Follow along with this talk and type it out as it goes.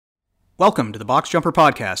Welcome to the Box Jumper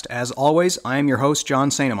Podcast. As always, I am your host,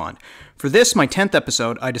 John St. Amand. For this, my 10th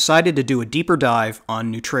episode, I decided to do a deeper dive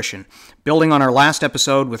on nutrition, building on our last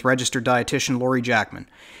episode with registered dietitian Lori Jackman.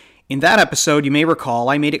 In that episode, you may recall,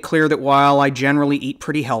 I made it clear that while I generally eat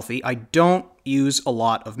pretty healthy, I don't use a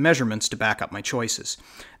lot of measurements to back up my choices.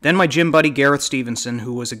 Then my gym buddy Gareth Stephenson,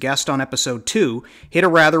 who was a guest on episode 2, hit a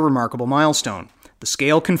rather remarkable milestone. The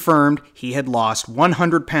scale confirmed he had lost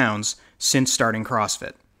 100 pounds since starting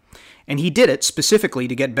CrossFit. And he did it specifically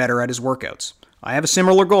to get better at his workouts. I have a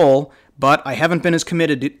similar goal, but I haven't been as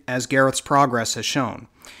committed as Gareth's progress has shown.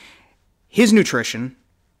 His nutrition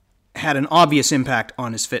had an obvious impact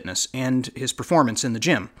on his fitness and his performance in the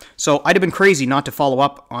gym. So I'd have been crazy not to follow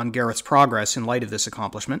up on Gareth's progress in light of this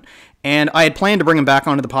accomplishment, and I had planned to bring him back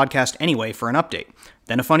onto the podcast anyway for an update.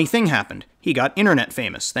 Then a funny thing happened. He got internet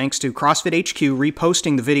famous thanks to CrossFit HQ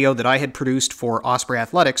reposting the video that I had produced for Osprey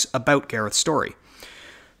Athletics about Gareth's story.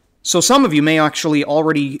 So some of you may actually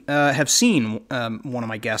already have seen one of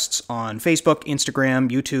my guests on Facebook,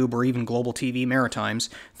 Instagram, YouTube, or even Global TV Maritimes,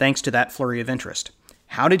 thanks to that flurry of interest.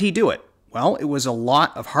 How did he do it? Well, it was a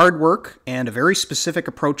lot of hard work and a very specific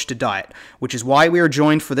approach to diet, which is why we are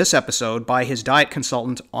joined for this episode by his diet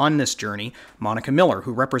consultant on this journey, Monica Miller,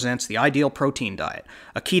 who represents the Ideal Protein Diet,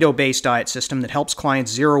 a keto-based diet system that helps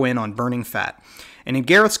clients zero in on burning fat. And in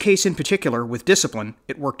Gareth's case in particular, with discipline,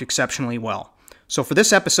 it worked exceptionally well. So for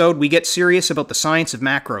this episode, we get serious about the science of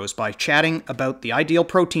macros by chatting about the Ideal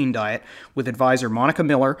Protein Diet with advisor Monica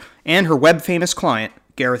Miller and her web-famous client,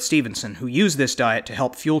 Gareth Stephenson, who used this diet to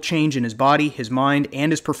help fuel change in his body, his mind,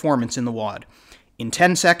 and his performance in the WOD. In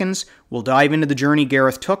 10 seconds, we'll dive into the journey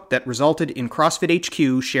Gareth took that resulted in CrossFit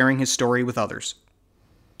HQ sharing his story with others.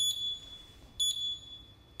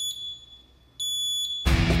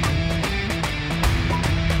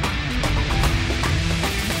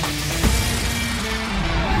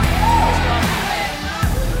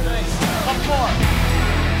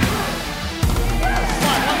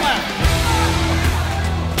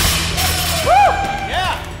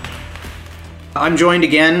 I'm joined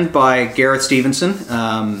again by Gareth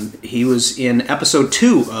Stephenson. He was in episode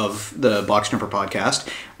 2 of the Box Jumper podcast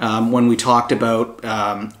when we talked about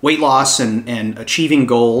weight loss and achieving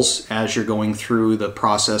goals as you're going through the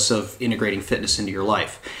process of integrating fitness into your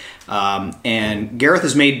life. And Gareth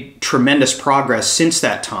has made tremendous progress since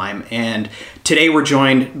that time. And today we're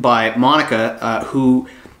joined by Monica, who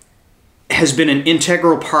has been an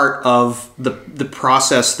integral part of the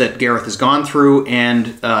process that Gareth has gone through and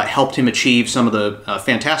helped him achieve some of the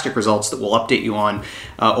fantastic results that we'll update you on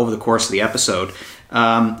over the course of the episode.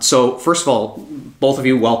 So first of all, both of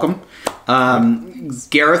you, welcome.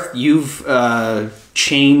 Gareth, you've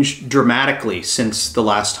changed dramatically since the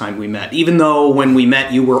last time we met, even though when we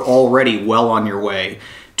met you were already well on your way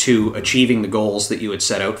to achieving the goals that you had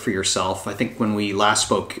set out for yourself. I think when we last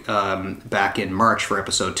spoke back in March for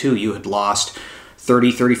episode 2, you had lost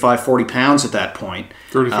 30, 35, 40 pounds at that point.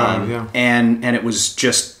 35, yeah. And it was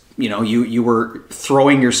just, you were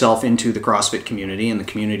throwing yourself into the CrossFit community, and the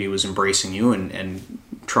community was embracing you and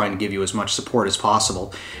trying to give you as much support as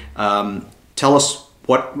possible. Tell us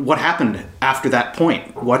what happened after that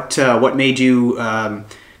point. What made you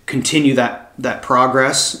continue that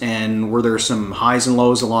progress, and were there some highs and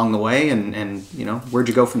lows along the way, and where'd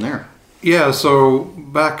you go from there? Yeah, so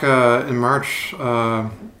back in March,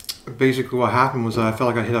 basically what happened was I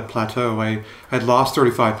felt like I hit a plateau. I had lost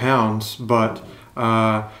 35 pounds, but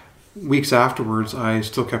weeks afterwards I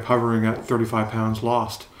still kept hovering at 35 pounds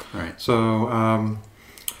lost. Right. So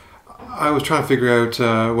I was trying to figure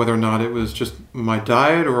out whether or not it was just my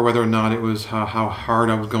diet or whether or not it was how hard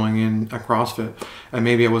I was going in at CrossFit, and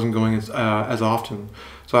maybe I wasn't going as often.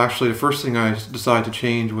 So actually the first thing I decided to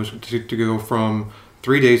change was to go from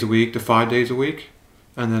 3 days a week to 5 days a week,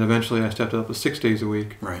 and then eventually I stepped up to 6 days a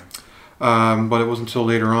week. Right. But it wasn't until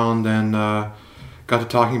later on then got to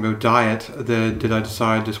talking about diet that did I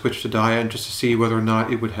decide to switch to diet just to see whether or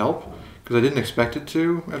not it would help. Because I didn't expect it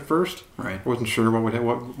to at first. Right. I wasn't sure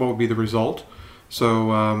what would be the result.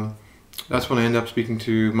 So that's when I ended up speaking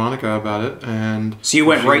to Monica about it. And so you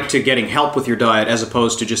went right to getting help with your diet as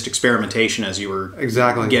opposed to just experimentation as you were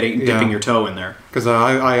dipping your toe in there. Because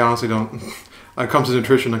I honestly don't. I come to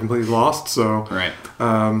nutrition, I'm completely lost. So right,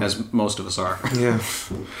 as most of us are. Yeah,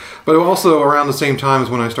 but also around the same time is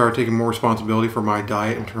when I started taking more responsibility for my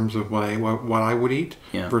diet in terms of what I would eat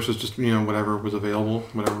versus just whatever was available,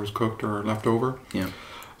 whatever was cooked or left over. Yeah.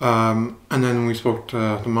 And then we spoke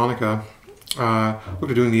to Monica. We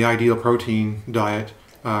were doing the Ideal Protein Diet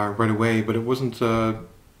right away, but it wasn't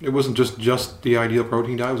just the Ideal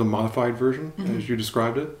Protein Diet. It was a modified version, as you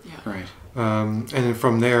described it. Yeah. Right. And then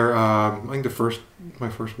from there, I think my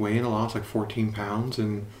first weigh-in, I lost like 14 pounds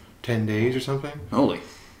in 10 days or something. Holy.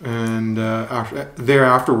 And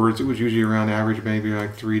afterwards, it was usually around average, maybe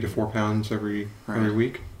like 3 to 4 pounds every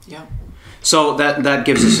week. Yeah. So that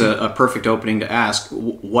gives us a perfect opening to ask,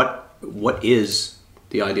 what is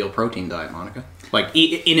the ideal protein diet, Monica? Like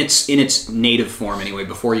in its native form anyway,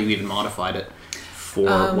 before you even modified it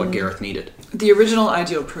for what Gareth needed. The original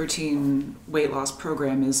Ideal Protein weight loss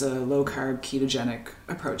program is a low-carb ketogenic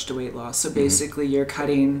approach to weight loss. So basically you're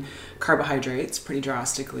cutting carbohydrates pretty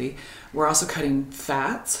drastically. We're also cutting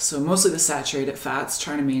fats, so mostly the saturated fats,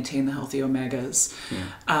 trying to maintain the healthy omegas,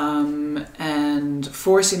 and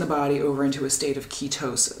forcing the body over into a state of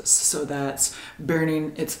ketosis. So that's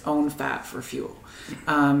burning its own fat for fuel.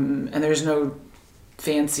 And there's no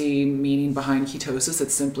fancy meaning behind ketosis.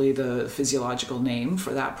 It's simply the physiological name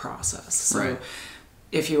for that process. So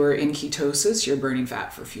if you are in ketosis, you're burning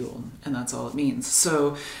fat for fuel, and that's all it means.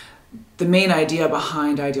 So the main idea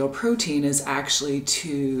behind Ideal Protein is actually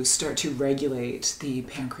to start to regulate the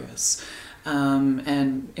pancreas,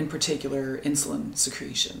 and in particular insulin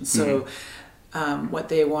secretion. So what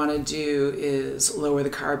they want to do is lower the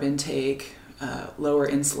carb intake, lower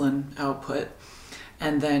insulin output,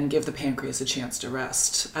 and then give the pancreas a chance to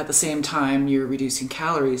rest. At the same time, you're reducing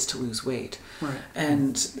calories to lose weight. Right.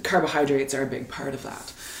 And carbohydrates are a big part of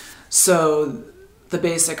that. So the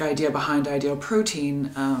basic idea behind Ideal Protein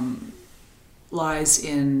lies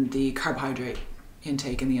in the carbohydrate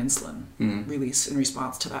intake and the insulin release in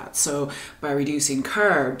response to that. So by reducing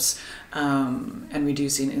carbs and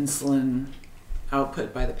reducing insulin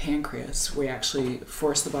output by the pancreas, we actually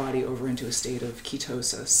force the body over into a state of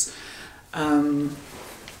ketosis.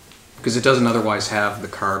 Because it doesn't otherwise have the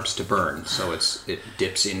carbs to burn, so it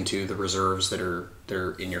dips into the reserves that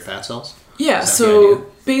are in your fat cells? Yeah, so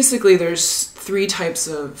basically there's 3 types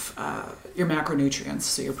of your macronutrients,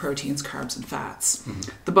 so your proteins, carbs, and fats.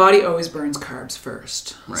 The body always burns carbs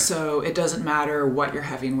first. Right. So it doesn't matter what you're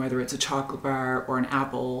having, whether it's a chocolate bar or an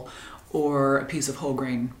apple or a piece of whole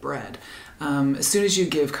grain bread. As soon as you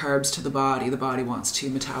give carbs to the body wants to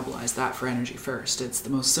metabolize that for energy first. It's the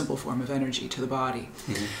most simple form of energy to the body.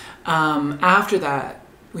 After that,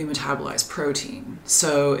 we metabolize protein.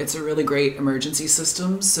 So it's a really great emergency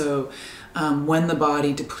system. So when the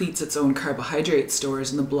body depletes its own carbohydrate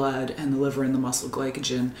stores in the blood and the liver and the muscle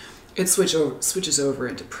glycogen, it switches over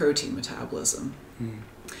into protein metabolism.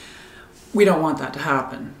 We don't want that to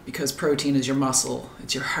happen because protein is your muscle,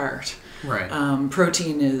 it's your heart. Right.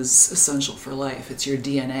 Protein is essential for life. It's your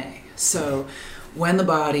DNA. So when the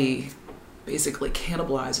body basically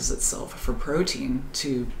cannibalizes itself for protein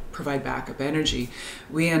to provide backup energy,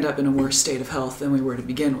 we end up in a worse state of health than we were to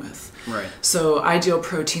begin with. Right. So Ideal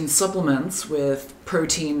Protein supplements with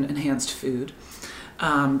protein-enhanced food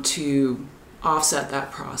to offset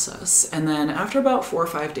that process. And then after about 4 or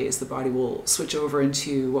 5 days, the body will switch over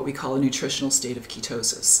into what we call a nutritional state of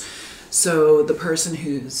ketosis. So the person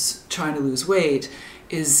who's trying to lose weight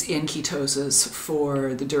is in ketosis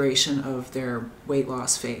for the duration of their weight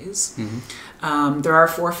loss phase. There are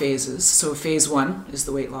 4 phases. So phase 1 is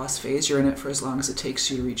the weight loss phase. You're in it for as long as it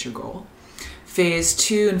takes you to reach your goal. Phase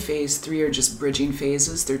 2 and phase 3 are just bridging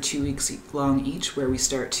phases. They're 2 weeks long each, where we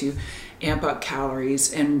start to amp up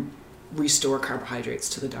calories and restore carbohydrates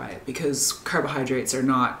to the diet, because carbohydrates are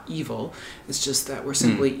not evil. It's just that we're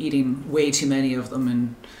simply eating way too many of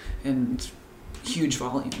them in huge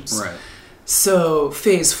volumes. Right. So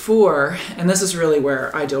phase 4, and this is really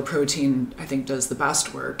where Ideal Protein, I think, does the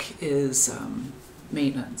best work, is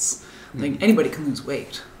maintenance. Like anybody can lose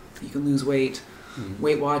weight. You can lose weight.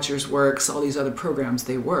 Weight Watchers works. All these other programs,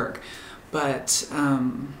 they work. But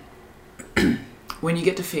when you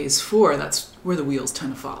get to phase 4, that's where the wheels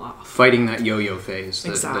tend to fall off. Fighting that yo-yo phase that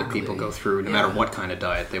Exactly. people go through, no matter what kind of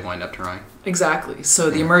diet they wind up trying. Exactly.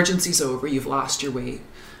 So the emergency's over. You've lost your weight,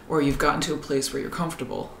 or you've gotten to a place where you're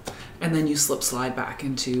comfortable, and then you slide back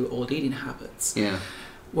into old eating habits. Yeah.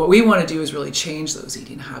 What we want to do is really change those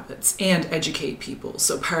eating habits and educate people.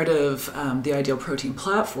 So part of the Ideal Protein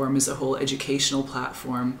platform is a whole educational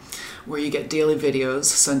platform where you get daily videos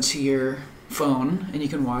sent to your phone and you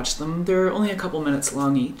can watch them. They're only a couple minutes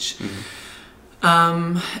long each.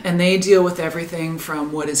 And they deal with everything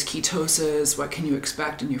from what is ketosis, what can you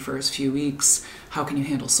expect in your first few weeks, how can you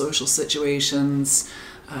handle social situations,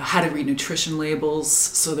 how to read nutrition labels.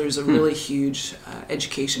 So there's a really huge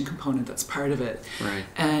education component that's part of it. Right.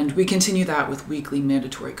 And we continue that with weekly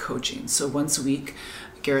mandatory coaching. So once a week,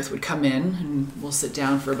 Gareth would come in and we'll sit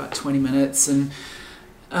down for about 20 minutes and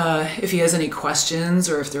if he has any questions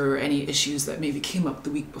or if there are any issues that maybe came up the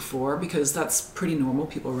week before, because that's pretty normal.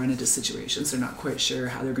 People run into situations, they're not quite sure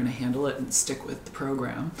how they're going to handle it and stick with the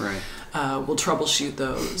program. Right. We'll troubleshoot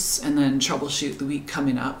those and then troubleshoot the week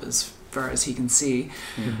coming up as far as he can see.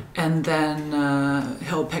 Mm-hmm. And then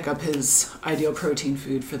he'll pick up his ideal protein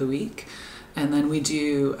food for the week. And then we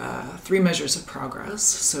do 3 measures of progress.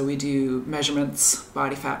 So we do measurements,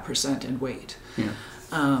 body fat percent, and weight. Yeah.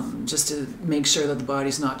 Just to make sure that the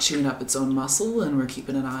body's not chewing up its own muscle, and we're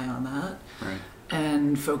keeping an eye on that. Right.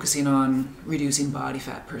 And focusing on reducing body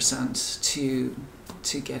fat percent to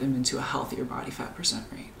get him into a healthier body fat percent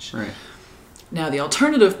range. Right. Now the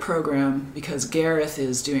alternative program, because Gareth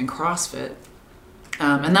is doing CrossFit,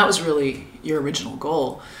 and that was really your original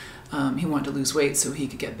goal. He wanted to lose weight so he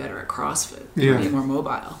could get better at CrossFit, be more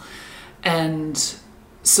mobile. And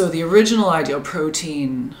so the original ideal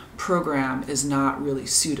protein program is not really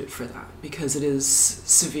suited for that because it is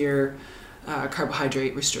severe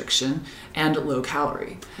carbohydrate restriction and low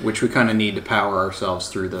calorie. Which we kind of need to power ourselves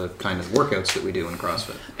through the kind of workouts that we do in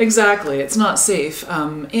CrossFit. Exactly. It's not safe.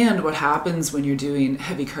 And what happens when you're doing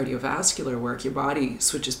heavy cardiovascular work, your body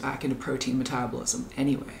switches back into protein metabolism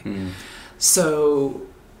anyway. Mm. So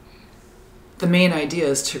the main idea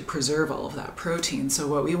is to preserve all of that protein. So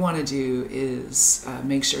what we want to do is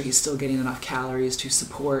make sure he's still getting enough calories to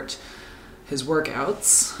support his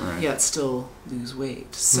workouts, yet still lose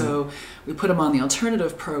weight. So we put him on the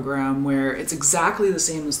alternative program where it's exactly the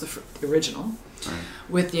same as the original,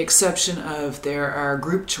 with the exception of there are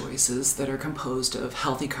group choices that are composed of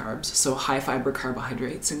healthy carbs, so high fiber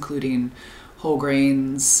carbohydrates, including whole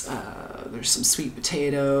grains, there's some sweet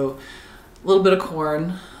potato, a little bit of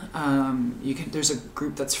corn. There's a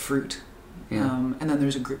group that's fruit, and then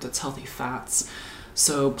there's a group that's healthy fats.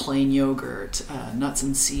 So plain yogurt, nuts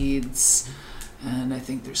and seeds, and I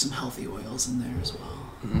think there's some healthy oils in there as well.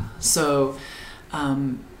 Mm-hmm. So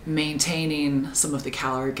maintaining some of the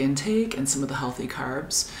caloric intake and some of the healthy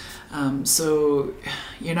carbs. So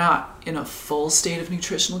you're not in a full state of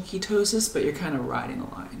nutritional ketosis, but you're kind of riding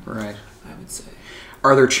the line. Right. I would say.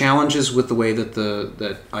 Are there challenges with the way that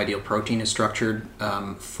that ideal protein is structured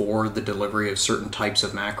for the delivery of certain types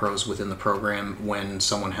of macros within the program when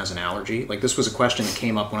someone has an allergy? Like, this was a question that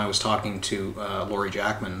came up when I was talking to Lori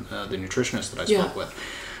Jackman, the nutritionist that I spoke with,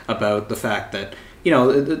 about the fact that, you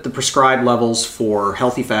know, the prescribed levels for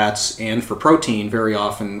healthy fats and for protein very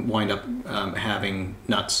often wind up having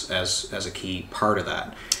nuts as a key part of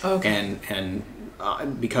that. Okay. And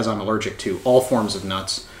because I'm allergic to all forms of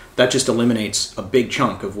nuts, that just eliminates a big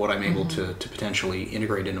chunk of what I'm able to potentially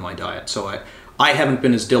integrate into my diet. So I haven't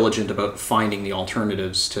been as diligent about finding the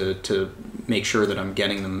alternatives to make sure that I'm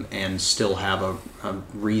getting them and still have a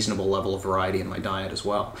reasonable level of variety in my diet as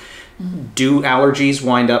well. Mm-hmm. Do allergies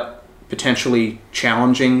wind up potentially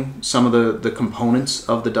challenging some of the components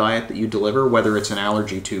of the diet that you deliver, whether it's an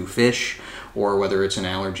allergy to fish or whether it's an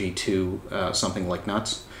allergy to something like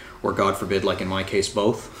nuts? Or, God forbid, like in my case,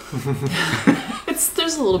 both?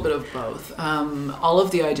 There's a little bit of both. All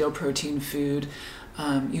of the ideal protein food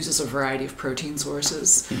uses a variety of protein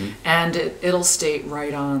sources, and it'll state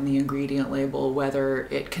right on the ingredient label whether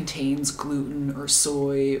it contains gluten or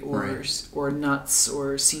soy or nuts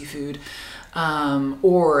or seafood,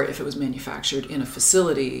 or if it was manufactured in a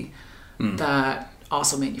facility that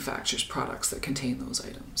also manufactures products that contain those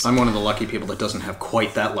items. I'm one of the lucky people that doesn't have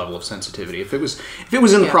quite that level of sensitivity. If it was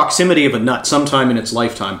in the proximity of a nut sometime in its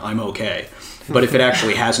lifetime, I'm okay. But if it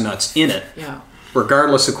actually has nuts in it,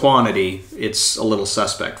 regardless of quantity, it's a little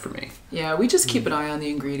suspect for me. Yeah, we just keep an eye on the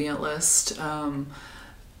ingredient list.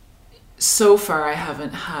 So far, I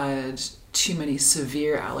haven't had too many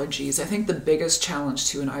severe allergies. I think the biggest challenge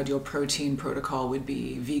to an ideal protein protocol would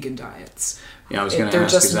be vegan diets. Yeah, I was going to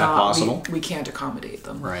ask, is that possible? We can't accommodate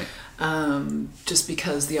them. Right. Just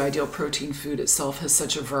because the ideal protein food itself has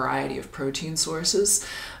such a variety of protein sources,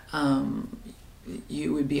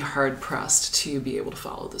 you would be hard-pressed to be able to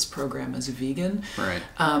follow this program as a vegan. Right.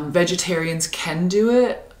 Vegetarians can do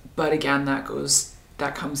it, but again, that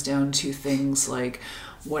comes down to things like,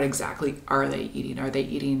 what exactly are they eating? Are they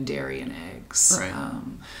eating dairy and eggs? Right.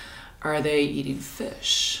 Are they eating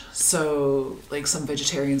fish? So, like, some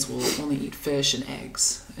vegetarians will only eat fish and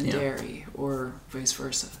eggs and dairy, or vice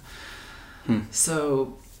versa.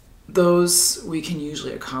 So those we can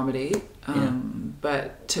usually accommodate,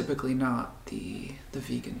 but typically not the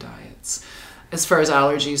vegan diets. As far as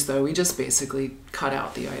allergies, though, we just basically cut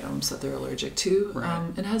out the items that they're allergic to.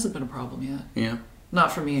 Right. It hasn't been a problem yet. Yeah.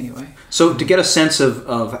 Not for me, anyway. So to get a sense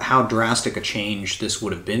of how drastic a change this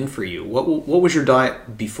would have been for you, what was your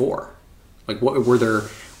diet before? Like,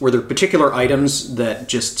 were were there particular items that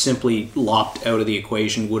just simply lopped out of the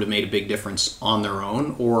equation would have made a big difference on their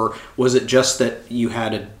own, or was it just that you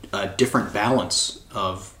had a different balance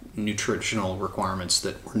of nutritional requirements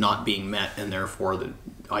that were not being met, and therefore the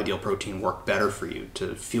ideal protein worked better for you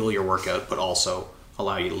to fuel your workout but also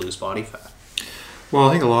allow you to lose body fat? Well,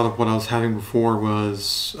 I think a lot of what I was having before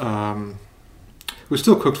was it was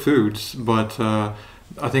still cooked foods, but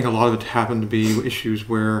I think a lot of it happened to be issues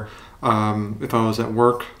where if I was at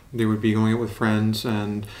work, they would be going out with friends,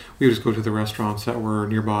 and we would just go to the restaurants that were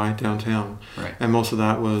nearby downtown. Right. And most of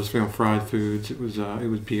that was fried foods. It was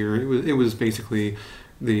beer. It was basically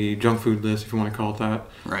the junk food list, if you want to call it that.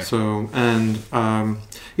 Right. So, and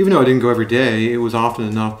even though I didn't go every day, it was often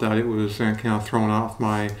enough that it was kind of throwing off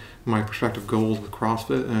my prospective goals with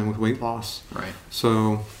CrossFit and with weight loss. Right.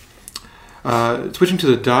 So, switching to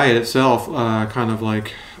the diet itself kind of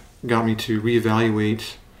like got me to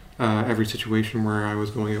reevaluate every situation where I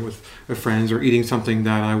was going out with friends or eating something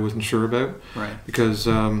that I wasn't sure about. Right. Because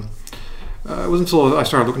it wasn't until I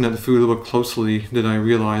started looking at the food a little bit closely that I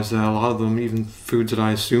realized that a lot of them, even foods that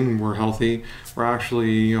I assumed were healthy, were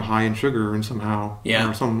actually high in sugar and somehow,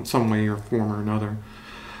 or some way or form or another.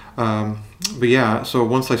 But yeah, so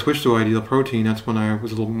once I switched to ideal protein, that's when I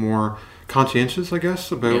was a little more conscientious, I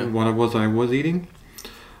guess, about what I was eating.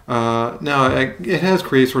 Now, it has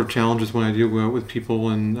created sort of challenges when I do go out with people,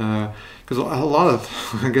 and because a lot of,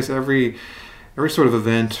 I guess every sort of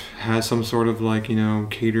event has some sort of like,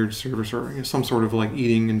 catered service or some sort of like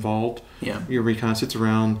eating involved. Yeah. Everybody kind of sits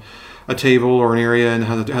around a table or an area and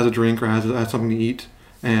has a drink or has something to eat.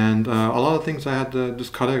 And a lot of things I had to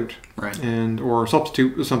just cut out. Right. Or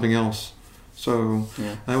substitute with something else. So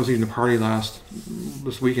I was eating a party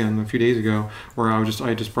this weekend, a few days ago, where I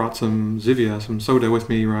just brought some Zivia, some soda with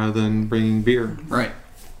me rather than bringing beer. Right.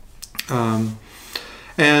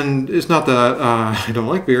 And it's not that I don't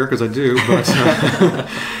like beer, because I do, but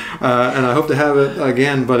and I hope to have it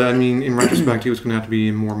again. But I mean, in retrospect, it was going to have to be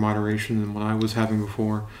in more moderation than what I was having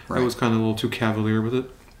before. Right. I was kind of a little too cavalier with it.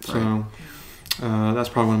 So that's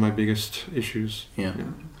probably one of my biggest issues. Yeah.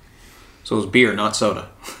 So it was beer, not soda.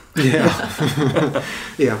 Yeah.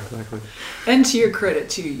 Yeah, exactly. And to your credit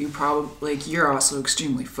too, you're also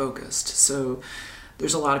extremely focused. So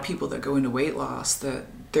there's a lot of people that go into weight loss that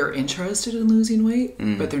they're interested in losing weight,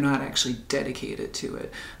 but they're not actually dedicated to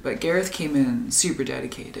it. But Gareth came in super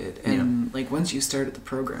dedicated, and once you started the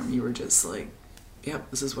program, you were just like, yep,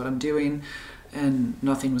 this is what I'm doing, and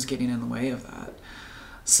nothing was getting in the way of that.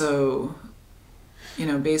 So,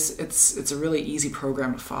 it's a really easy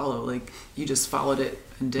program to follow. Like, you just followed it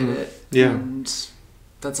and did it, and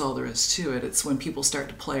that's all there is to it. It's when people start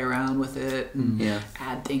to play around with it and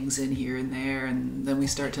add things in here and there, and then we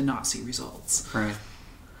start to not see results. Right.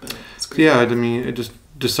 But it's great. Yeah, I mean, I just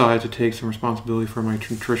decided to take some responsibility for my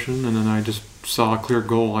nutrition, and then I just saw a clear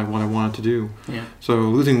goal, what I wanted to do. Yeah. So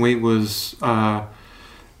losing weight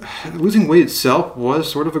itself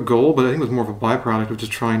was sort of a goal, but I think it was more of a byproduct of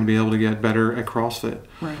just trying to be able to get better at CrossFit.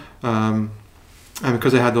 Right. And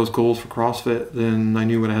because I had those goals for CrossFit, then I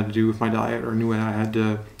knew what I had to do with my diet, or knew what I had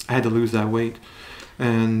to lose that weight,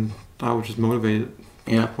 and I was just motivated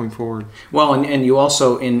from that point forward. Well, and you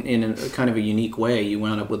also, in a kind of a unique way, you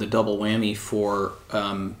wound up with a double whammy for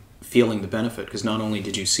feeling the benefit, because not only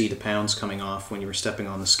did you see the pounds coming off when you were stepping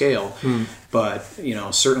on the scale, but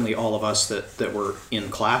certainly all of us that were in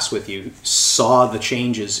class with you saw the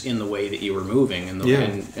changes in the way that you were moving,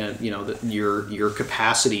 and your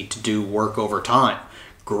capacity to do work over time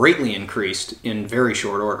greatly increased in very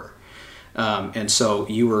short order. And so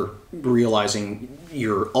you were realizing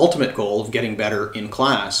your ultimate goal of getting better in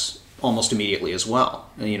class almost immediately as well.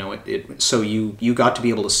 So you got to be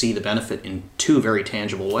able to see the benefit in two very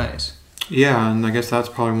tangible ways. Yeah, and I guess that's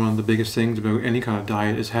probably one of the biggest things about any kind of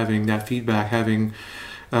diet, is having that feedback, having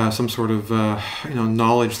some sort of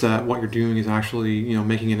knowledge that what you're doing is actually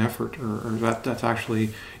making an effort, or that's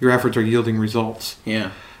actually your efforts are yielding results.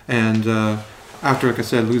 Yeah. And after, like I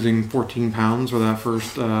said, losing 14 pounds for that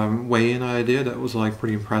first weigh-in I did, that was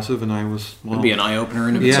pretty impressive, and I was... Well, it'd be an eye-opener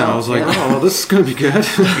in itself. Yeah, I was like, oh, this is going to be good.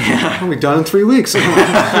 I'll be done in 3 weeks.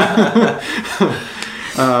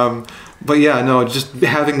 But yeah, no, just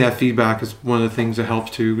having that feedback is one of the things that helps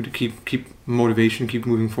to keep motivation, keep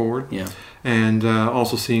moving forward. Yeah. And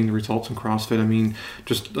also seeing the results in CrossFit. I mean,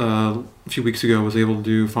 just a few weeks ago, I was able to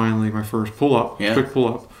do finally my first pull-up, quick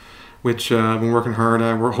pull-up, which I've been working hard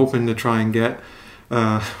at. We're hoping to try and get.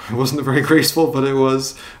 It wasn't very graceful, but it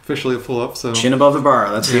was officially a pull-up. So chin above the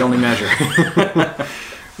bar. That's the only measure.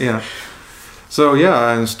 Yeah. So yeah,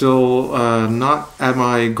 I'm still not at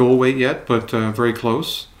my goal weight yet, but very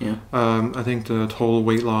close. Yeah. I think the total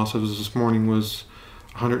weight loss as this morning was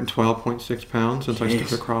 112.6 pounds since I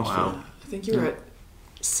started CrossFit. Wow. I think you were at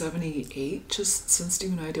 78 just since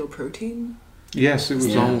doing Ideal Protein. Yes, it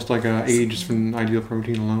was almost like age just from Ideal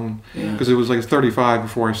Protein alone. Yeah. Because it was like 35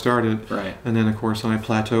 before I started. Right. And then, of course, I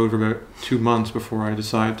plateaued for about 2 months before I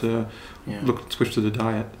decided to switch to the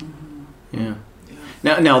diet. Yeah.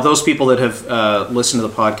 Now, those people that have listened to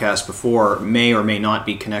the podcast before may or may not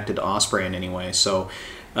be connected to Osprey in any way. So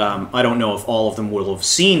I don't know if all of them will have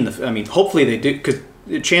seen hopefully they do, because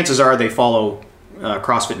chances are they follow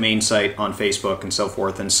CrossFit main site on Facebook and so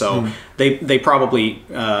forth, and so they probably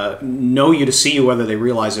know you to see you whether they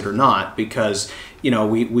realize it or not, because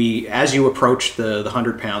we as you approach the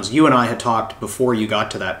 100 pounds, you and I had talked before you got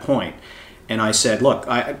to that point, and I said, look,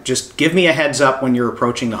 I just give me a heads up when you're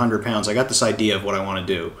approaching the 100 pounds. I got this idea of what I want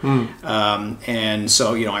to do, and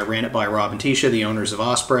so I ran it by Rob and Tisha, the owners of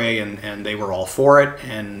Osprey, and they were all for it,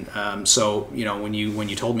 and so when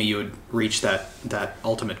you told me you had reached that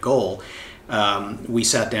ultimate goal. We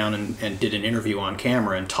sat down and did an interview on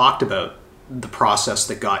camera and talked about the process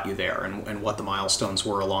that got you there and what the milestones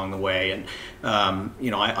were along the way. And,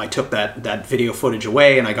 I took that video footage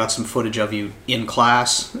away and I got some footage of you in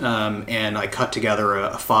class, and I cut together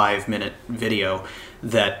a 5-minute video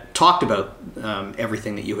that talked about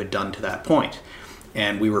everything that you had done to that point.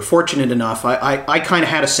 And we were fortunate enough, I kind of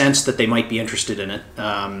had a sense that they might be interested in it,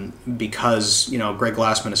 because, Greg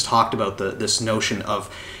Glassman has talked about this notion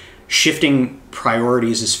of shifting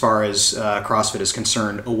priorities as far as CrossFit is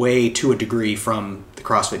concerned away to a degree from the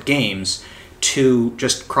CrossFit Games to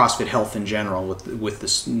just CrossFit Health in general with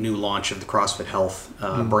this new launch of the CrossFit Health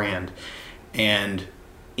brand. And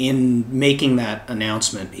in making that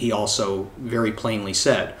announcement, he also very plainly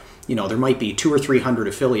said, there might be 200 or 300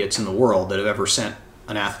 affiliates in the world that have ever sent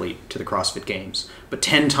an athlete to the CrossFit Games, but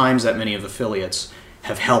 10 times that many of affiliates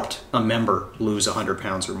have helped a member lose 100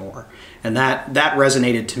 pounds or more. And that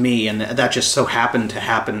resonated to me, and that just so happened to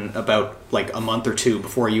happen about like a month or two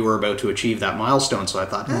before you were about to achieve that milestone. So I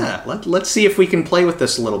thought, let's see if we can play with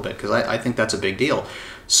this a little bit, because I think that's a big deal.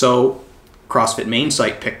 So CrossFit main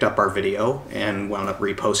site picked up our video and wound up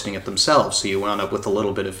reposting it themselves. So you wound up with a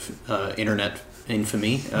little bit of internet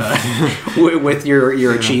infamy with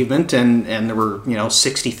your achievement, and there were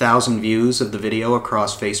 60,000 views of the video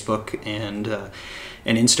across Facebook and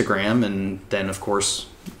Instagram, and then of course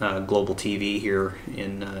Global TV here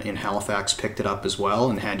in Halifax picked it up as well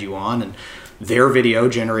and had you on, and their video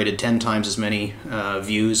generated 10 times as many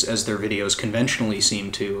views as their videos conventionally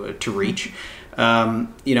seem to reach. Has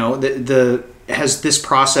this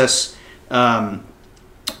process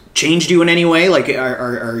changed you in any way? Like,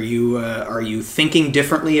 are you thinking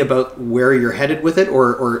differently about where you're headed with it,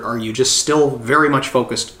 or are you just still very much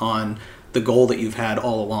focused on the goal that you've had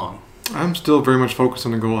all along? I'm still very much focused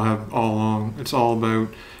on the goal I have all along. It's all about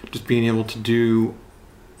just being able to do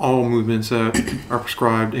all movements that are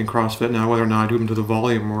prescribed in CrossFit. Now, whether or not I do them to the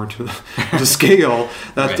volume or to the scale,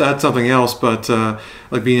 that's something else. But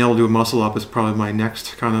like being able to do a muscle up is probably my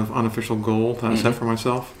next kind of unofficial goal that I set for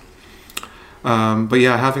myself. But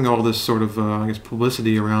yeah, having all this sort of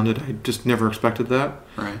publicity around it, I just never expected that.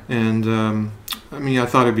 Right. And I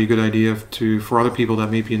thought it'd be a good idea for other people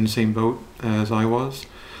that may be in the same boat as I was.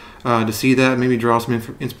 To see that, maybe draw some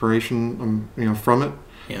inspiration, from it,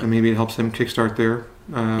 and maybe it helps them kickstart their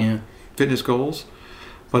fitness goals.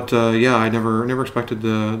 But I never expected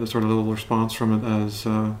the sort of little response from it as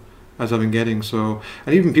I've been getting. So,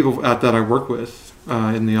 and even people that I work with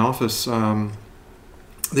in the office,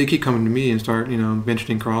 they keep coming to me and start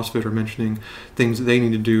mentioning CrossFit or mentioning things that they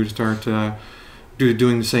need to do to start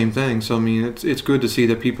doing the same thing. So it's good to see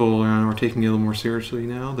that people are taking it a little more seriously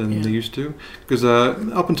now than they used to. Because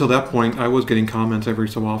up until that point, I was getting comments every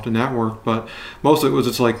so often at work, but most of it was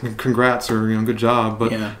just like congrats or good job.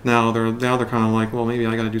 But now they're kind of like, well, maybe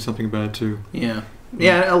I got to do something about it too. Yeah.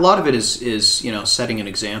 Yeah, a lot of it is setting an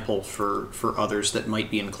example for others that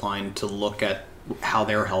might be inclined to look at how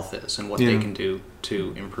their health is and what they can do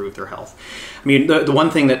to improve their health. The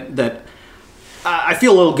one thing that I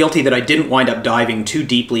feel a little guilty that I didn't wind up diving too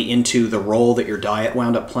deeply into the role that your diet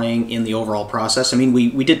wound up playing in the overall process.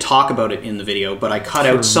 We did talk about it in the video, but I cut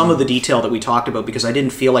out some of the detail that we talked about because I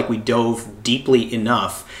didn't feel like we dove deeply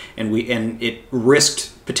enough, and it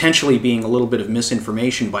risked potentially being a little bit of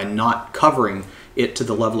misinformation by not covering it to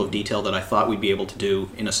the level of detail that I thought we'd be able to do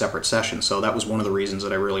in a separate session. So that was one of the reasons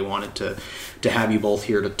that I really wanted to have you both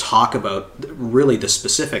here to talk about really the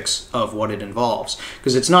specifics of what it involves.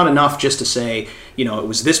 Because it's not enough just to say, it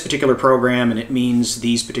was this particular program and it means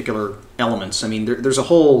these particular elements. There's a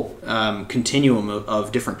whole continuum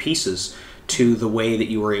of different pieces to the way that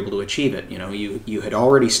you were able to achieve it. You had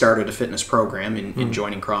already started a fitness program in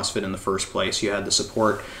joining CrossFit in the first place. You had the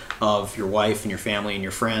support of your wife and your family and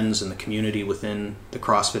your friends and the community within the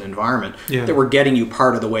CrossFit environment that were getting you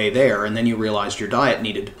part of the way there, and then you realized your diet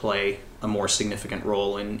needed to play a more significant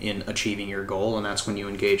role in achieving your goal, and that's when you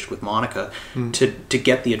engaged with Monica to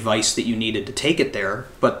get the advice that you needed to take it there.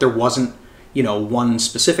 But there wasn't one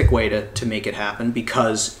specific way to make it happen,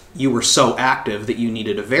 because you were so active that you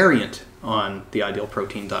needed a variant on the Ideal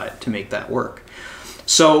Protein diet to make that work.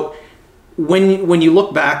 So when you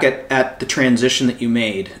look back at the transition that you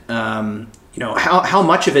made, how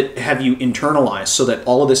much of it have you internalized, so that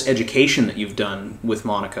all of this education that you've done with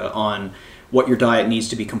Monica on what your diet needs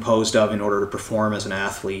to be composed of in order to perform as an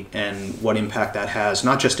athlete, and what impact that has,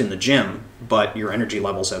 not just in the gym, but your energy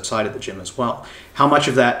levels outside of the gym as well. How much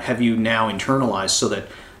of that have you now internalized, so that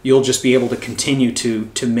you'll just be able to continue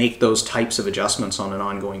to make those types of adjustments on an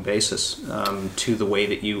ongoing basis to the way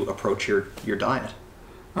that you approach your diet?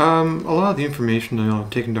 A lot of the information I'm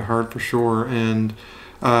taking to heart for sure, and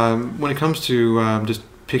when it comes to just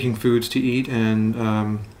picking foods to eat,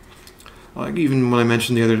 and like even when I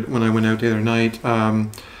mentioned when I went out the other night,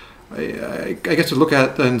 I guess to look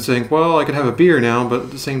at that and saying, well, I could have a beer now, but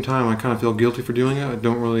at the same time, I kind of feel guilty for doing it.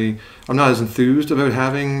 I'm not as enthused about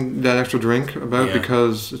having that extra drink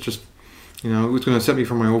because it's just, it's going to set me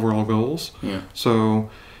from my overall goals. Yeah. So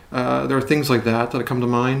there are things like that come to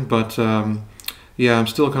mind, but I'm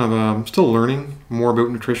still I'm still learning more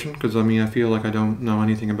about nutrition, because I feel like I don't know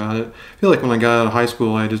anything about it. I feel like when I got out of high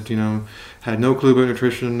school, I just had no clue about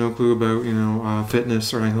nutrition, no clue about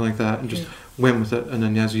fitness or anything like that, and just went with it. And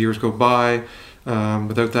then as years go by,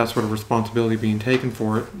 without that sort of responsibility being taken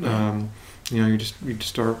for it, you just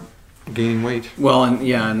start gaining weight. Well, and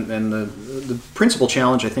the principal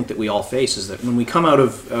challenge I think that we all face is that when we come out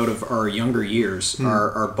of our younger years,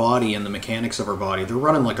 our body and the mechanics of our body, they're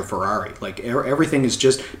running like a Ferrari. Like everything is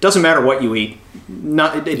just, doesn't matter what you eat.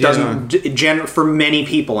 Doesn't for many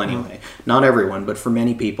people anyway. Not everyone, but for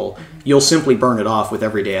many people, you'll simply burn it off with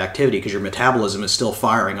everyday activity, because your metabolism is still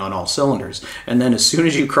firing on all cylinders. And then as soon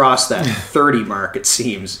as you cross that 30 mark, it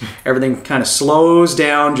seems, everything kind of slows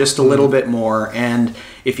down just a little bit more. And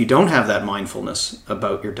if you don't have that mindfulness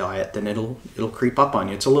about your diet, then it'll creep up on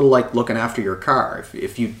you. It's a little like looking after your car.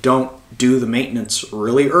 If you don't do the maintenance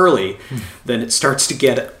really early, then it starts to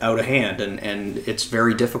get out of hand, and it's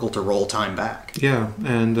very difficult to roll time back. Yeah,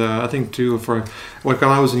 and I think too, when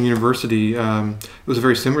I was in university, it was a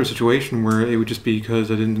very similar situation where it would just be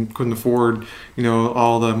because I couldn't afford,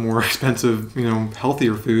 all the more expensive,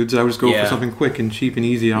 healthier foods. I would just go for something quick and cheap and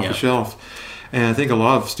easy off the shelf. And I think a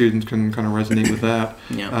lot of students can kind of resonate with that.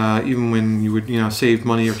 Even when you would, save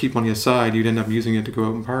money or keep money aside, you'd end up using it to go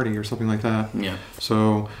out and party or something like that. Yeah.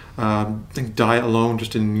 So I think diet alone,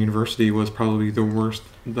 just in university, was probably the worst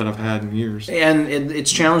that I've had in years. And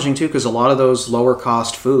it's challenging too, because a lot of those lower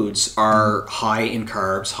cost foods are high in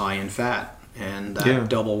carbs, high in fat, and that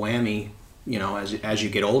double whammy. As you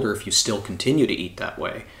get older, if you still continue to eat that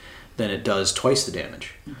way, then it does twice the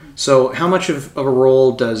damage. So how much of a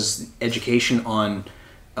role does education on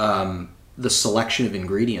the selection of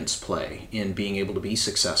ingredients play in being able to be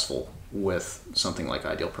successful with something like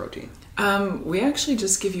Ideal Protein? We actually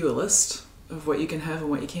just give you a list of what you can have and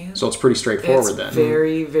what you can't. So it's pretty straightforward then.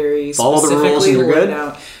 Very, very follow the rules and you're good?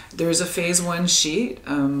 Out. There's a phase 1 sheet.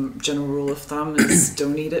 General rule of thumb is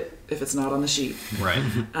don't eat it if it's not on the sheet. Right.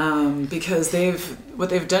 Because what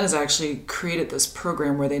they've done is actually created this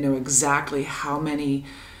program where they know exactly how many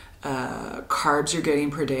carbs you're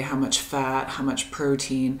getting per day, how much fat, how much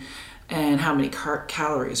protein, and how many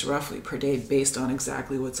calories roughly per day based on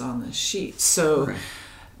exactly what's on the sheet. So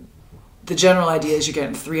the general idea is you're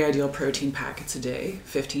getting 3 Ideal Protein packets a day,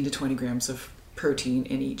 15 to 20 grams of protein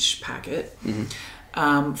in each packet.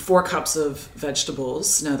 4 cups of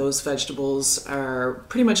vegetables. Now those vegetables are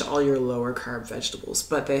pretty much all your lower carb vegetables,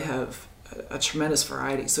 but they have a tremendous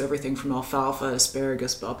variety. So everything from alfalfa,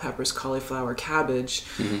 asparagus, bell peppers, cauliflower, cabbage,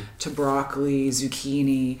 to broccoli,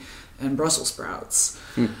 zucchini, and Brussels sprouts.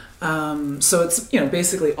 So it's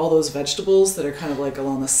basically all those vegetables that are kind of like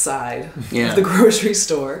along the side of the grocery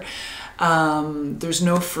store. There's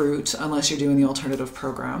no fruit unless you're doing the alternative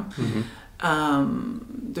program.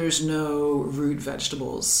 There's no root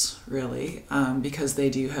vegetables really, because they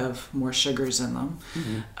do have more sugars in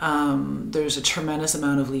them. There's a tremendous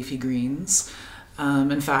amount of leafy greens.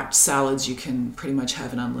 In fact, salads you can pretty much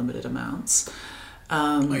have in unlimited amounts.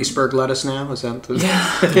 Iceberg lettuce now? Is that the...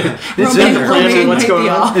 It's in the plan? What's going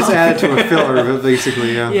on? It's added to a filler,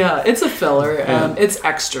 basically, Yeah, it's a filler. It's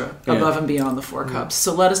extra above and beyond the 4 cups.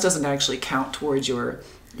 So lettuce doesn't actually count towards your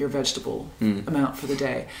vegetable amount for the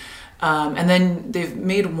day. And then they've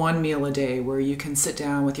made one meal a day where you can sit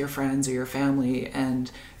down with your friends or your family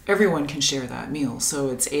and everyone can share that meal. So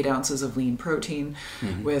it's 8 ounces of lean protein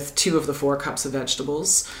with 2 of the 4 cups of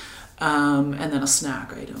vegetables, and then a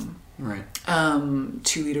snack item. Right.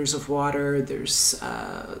 2 liters of water. There's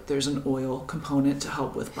an oil component to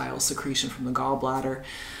help with bile secretion from the gallbladder.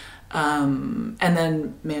 And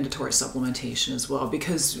then mandatory supplementation as well,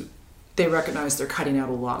 because they recognize they're cutting out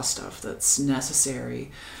a lot of stuff that's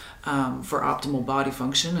necessary for optimal body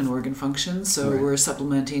function and organ function. So we're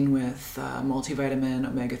supplementing with multivitamin,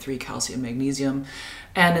 omega-3, calcium, magnesium,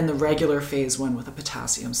 and in the regular phase 1 with a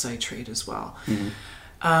potassium citrate as well.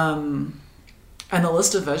 And the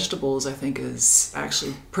list of vegetables, I think, is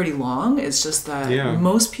actually pretty long. It's just that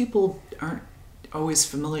most people aren't always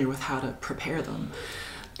familiar with how to prepare them.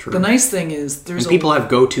 True. The nice thing is people have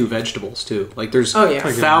go-to vegetables too. Like there's yeah.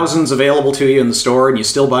 thousands available to you in the store, and you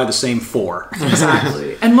still buy the same 4.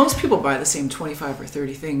 Exactly. And most people buy the same 25 or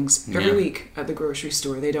 30 things every week at the grocery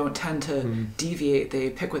store. They don't tend to deviate. They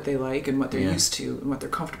pick what they like and what they're used to and what they're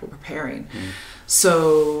comfortable preparing.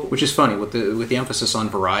 So, which is funny with the emphasis on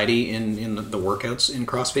variety in the workouts in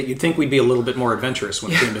CrossFit. You'd think we'd be a little bit more adventurous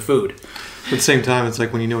when it came to food. At the same time, it's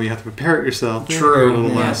like when you know you have to prepare it yourself. True. A little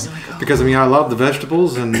less. Like, because I mean, I love the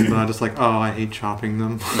vegetables, and I just like, I hate chopping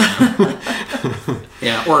them.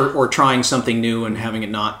 Or trying something new and having it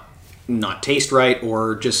not taste right,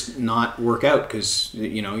 or just not work out because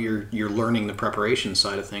you're learning the preparation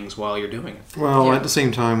side of things while you're doing it. Well, at the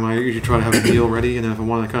same time, I usually try to have a meal ready, and if I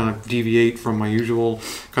want to kind of deviate from my usual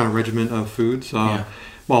kind of regimen of foods,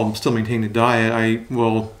 while I'm still maintaining the diet, I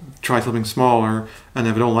will try something smaller, and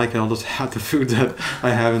if I don't like it, I'll just have the food that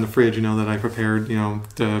I have in the fridge, that I prepared,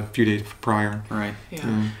 a few days prior. Right.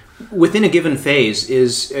 Yeah. Within a given phase,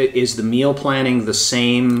 is the meal planning the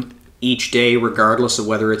same each day, regardless of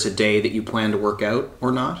whether it's a day that you plan to work out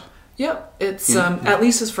or not? Yep. It's at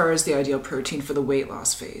least as far as the ideal protein for the weight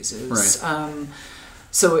loss phase is. Right.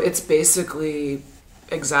 So it's basically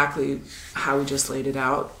exactly how we just laid it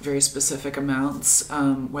out, very specific amounts,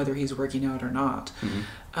 whether he's working out or not.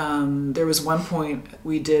 There was one point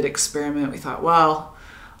we did experiment. We thought, well,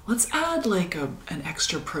 let's add like an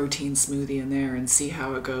extra protein smoothie in there and see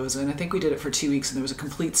how it goes. And I think we did it for 2 weeks, and there was a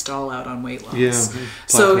complete stall out on weight loss. Yeah.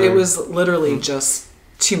 So it was literally just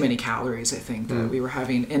too many calories, I think, that we were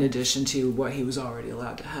having in addition to what he was already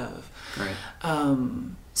allowed to have. Right.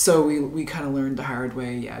 So we kind of learned the hard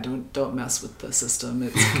way. Yeah, don't mess with the system.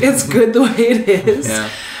 It's good the way it is. Yeah.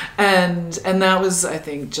 And that was, I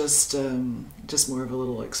think, just more of a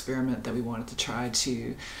little experiment that we wanted to try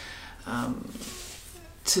to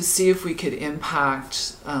see if we could impact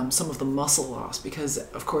some of the muscle loss, because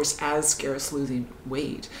of course as Gareth's losing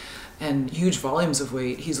weight and huge volumes of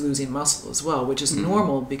weight, he's losing muscle as well, which is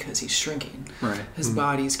normal because he's shrinking. Right. His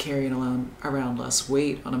body's carrying around less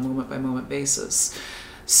weight on a moment by moment basis.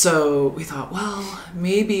 So we thought, well,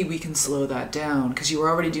 maybe we can slow that down, because you were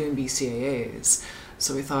already doing BCAAs.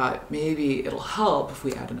 So we thought maybe it'll help if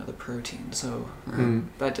we add another protein. So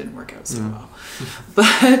that didn't work out so well.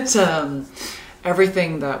 But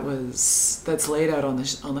everything that's laid out on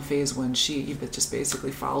the phase 1 sheet, you just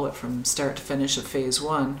basically follow it from start to finish of phase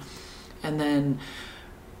 1. And then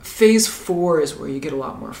phase 4 is where you get a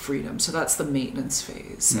lot more freedom. So that's the maintenance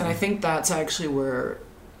phase. And I think that's actually where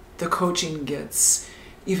the coaching gets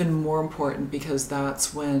even more important, because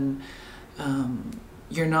that's when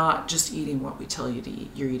you're not just eating what we tell you to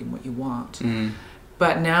eat, you're eating what you want.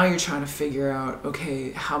 But now you're trying to figure out,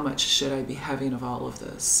 okay, how much should I be having of all of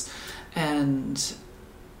this, and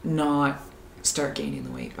not start gaining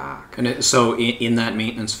the weight back. And so in that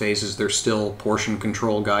maintenance phase, is there still portion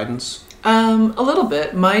control guidance? A little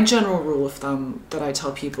bit. My general rule of thumb that I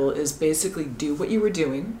tell people is basically do what you were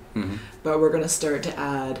doing, but we're going to start to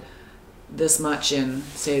add this much in,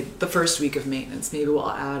 say, the first week of maintenance. Maybe we'll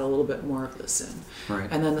add a little bit more of this in. Right.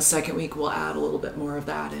 And then the second week we'll add a little bit more of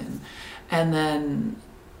that in. And then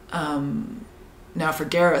now for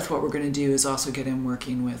Gareth, what we're going to do is also get him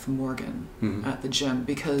working with Morgan at the gym,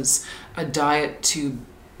 because a diet to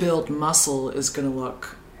build muscle is going to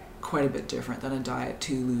look quite a bit different than a diet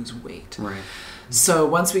to lose weight. Right. So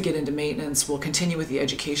once we get into maintenance, we'll continue with the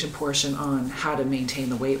education portion on how to maintain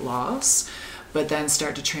the weight loss, but then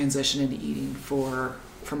start to transition into eating for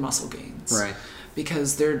muscle gains. Right.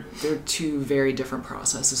 Because they're 2 very different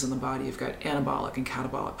processes in the body. You've got anabolic and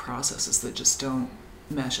catabolic processes that just don't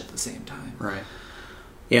mesh at the same time. Right.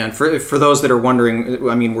 Yeah, and for those that are wondering,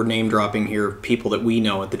 I mean, we're name dropping here people that we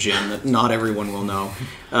know at the gym that not everyone will know.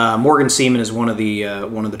 Morgan Seaman is one of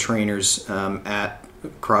the trainers at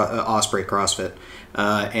Osprey CrossFit.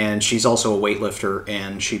 And she's also a weightlifter,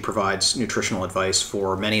 and she provides nutritional advice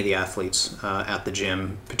for many of the athletes at the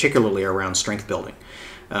gym, particularly around strength building.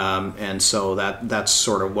 And so that's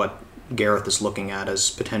sort of what Gareth is looking at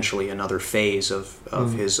as potentially another phase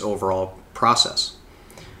of his overall process.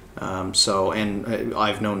 And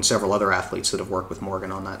I've known several other athletes that have worked with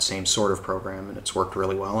Morgan on that same sort of program, and it's worked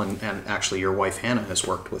really well. And actually, your wife Hannah has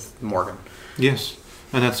worked with Morgan. Yes,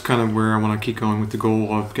 and that's kind of where I want to keep going with the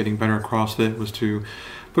goal of getting better at CrossFit, was to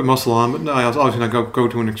put muscle on. But I was obviously not go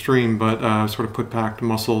to an extreme, but sort of put back the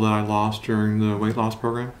muscle that I lost during the weight loss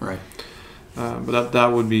program. Right. But that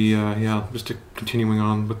would be just continuing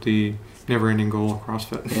on with the never-ending goal of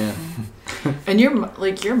CrossFit. Yeah. And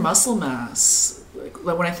your muscle mass,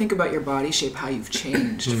 like when I think about your body shape, how you've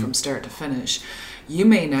changed from start to finish, you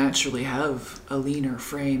may naturally have a leaner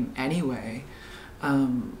frame anyway.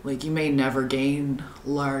 Like you may never gain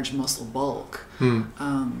large muscle bulk,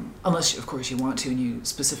 unless of course you want to and you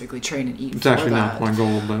specifically train and eat. It's for actually that. not my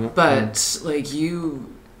goal, but like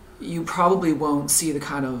you probably won't see the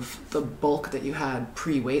kind of the bulk that you had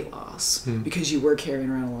pre-weight loss because you were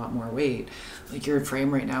carrying around a lot more weight. Like your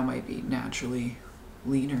frame right now might be naturally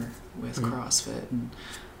leaner with CrossFit, and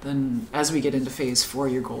then as we get into phase 4,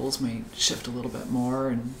 your goals might shift a little bit more,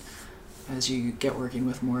 and as you get working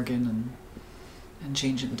with Morgan and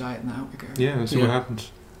changing the diet in that regard. Yeah, we'll see what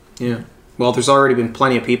happens. Yeah. Well, there's already been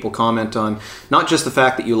plenty of people comment on not just the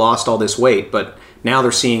fact that you lost all this weight, but now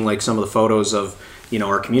they're seeing like some of the photos of,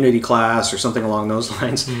 our community class or something along those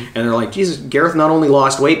lines. And they're like, Jesus, Gareth not only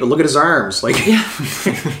lost weight, but look at his arms. Like,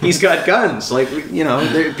 he's got guns. Like,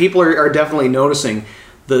 people are definitely noticing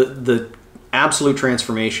the absolute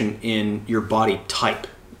transformation in your body type.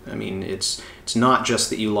 I mean, it's not just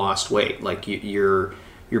that you lost weight. Like, your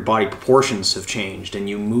body proportions have changed, and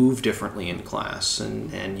you move differently in class,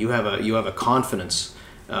 and you have a confidence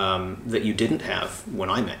that you didn't have when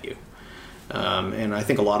I met you. And I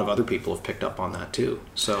think a lot of other people have picked up on that too.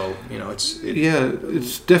 So,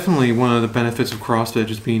 it's definitely one of the benefits of CrossFit,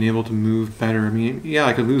 just being able to move better. I mean,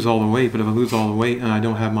 I could lose all the weight, but if I lose all the weight and I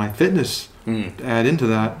don't have my fitness to add into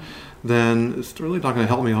that, then it's really not going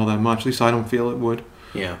to help me all that much. At least I don't feel it would.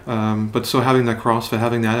 Yeah. But so having that CrossFit,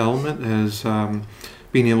 having that element is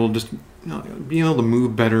being able to being able to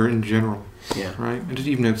move better in general. Yeah. Right. And just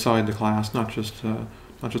even outside the class, not just the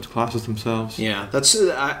classes themselves. Yeah, that's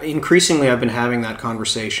increasingly I've been having that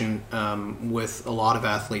conversation with a lot of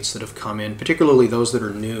athletes that have come in, particularly those that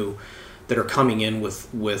are new, that are coming in with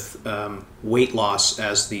weight loss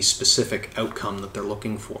as the specific outcome that they're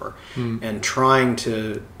looking for, and trying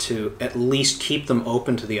to at least keep them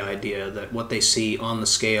open to the idea that what they see on the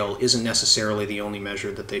scale isn't necessarily the only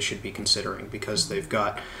measure that they should be considering, because they've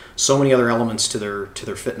got so many other elements to their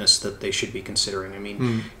fitness that they should be considering. I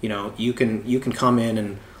mean, you can come in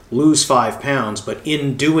and lose 5 pounds, but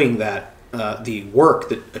in doing that, the work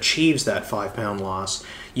that achieves that 5 pound loss,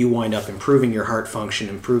 you wind up improving your heart function,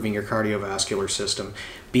 improving your cardiovascular system,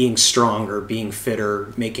 being stronger, being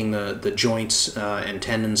fitter, making the joints and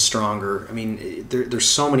tendons stronger. I mean, there's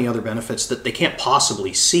so many other benefits that they can't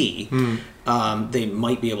possibly see. They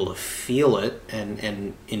might be able to feel it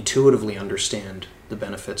and intuitively understand the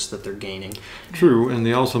benefits that they're gaining. True, and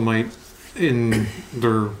they also might, in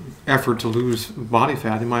their effort to lose body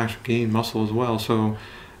fat, they might actually gain muscle as well. So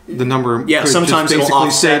the number sometimes it'll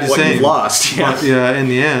offset what you've lost. But in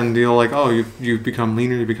the end, you've become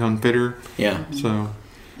leaner, you become fitter. Yeah. So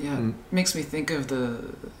it makes me think of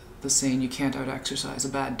the saying, you can't out exercise a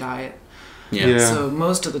bad diet. Yeah. So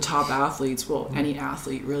most of the top athletes, any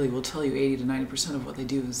athlete really, will tell you 80 to 90% of what they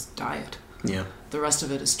do is diet. Yeah. The rest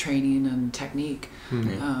of it is training and technique.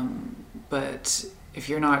 But if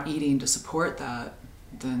you're not eating to support that,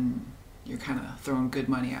 then you're kind of throwing good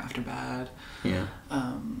money after bad. Yeah.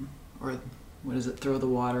 Or what is it? Throw the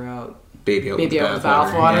water out. Baby out with the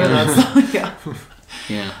bathwater.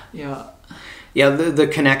 Yeah. Yeah. The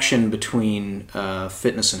connection between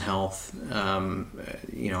fitness and health.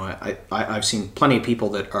 I've seen plenty of people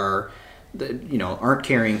that aren't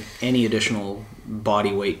carrying any additional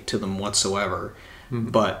body weight to them whatsoever.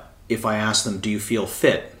 But if I ask them, do you feel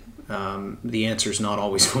fit? The answer is not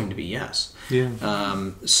always going to be yes. Yeah.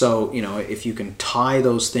 So, if you can tie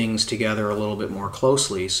those things together a little bit more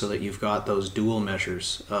closely so that you've got those dual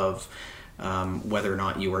measures of whether or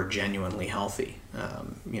not you are genuinely healthy,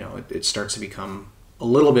 it starts to become a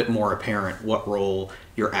little bit more apparent what role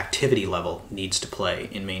your activity level needs to play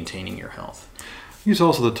in maintaining your health. It's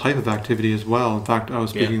also the type of activity as well. In fact, I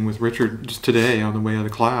was speaking with Richard just today on the way out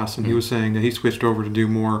of class, and he was saying that he switched over to do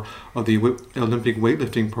more of the Olympic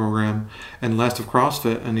weightlifting program and less of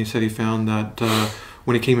CrossFit. And he said he found that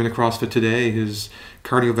when he came into CrossFit today, his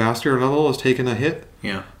cardiovascular level has taken a hit.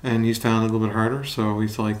 Yeah. And he's found it a little bit harder, so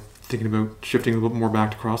he's like thinking about shifting a little bit more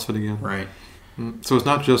back to CrossFit again. Right. So it's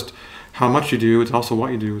not just how much you do, it's also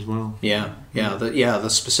what you do as well. Yeah. The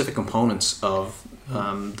specific components of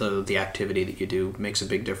the activity that you do makes a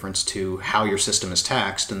big difference to how your system is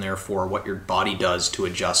taxed, and therefore what your body does to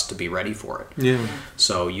adjust to be ready for it. Yeah.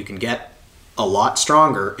 So you can get a lot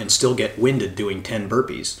stronger and still get winded doing 10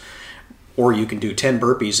 burpees. Or you can do 10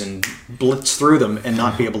 burpees and blitz through them and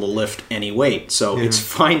not be able to lift any weight. So it's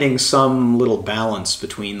finding some little balance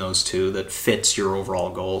between those two that fits your overall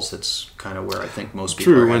goals. That's kind of where I think most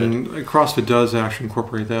people are headed. And CrossFit does actually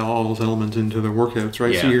incorporate all those elements into their workouts,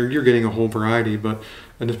 right? Yeah. So you're getting a whole variety, but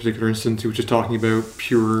in this particular instance, he was just talking about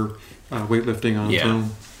pure weightlifting on its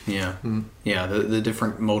own. Yeah, the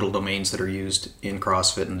different modal domains that are used in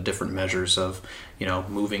CrossFit and the different measures of,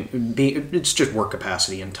 moving. It's just work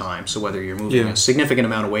capacity and time. So whether you're moving a significant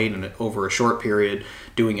amount of weight over a short period,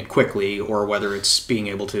 doing it quickly, or whether it's being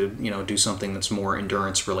able to, do something that's more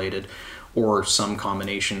endurance related, or some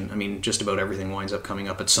combination. I mean, just about everything winds up coming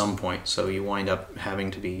up at some point. So you wind up having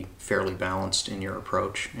to be fairly balanced in your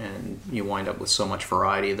approach, and you wind up with so much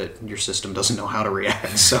variety that your system doesn't know how to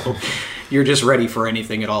react. So you're just ready for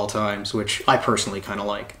anything at all times, which I personally kind of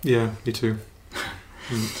like. Yeah, me too.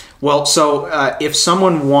 Well, so if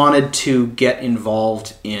someone wanted to get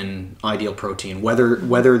involved in Ideal Protein,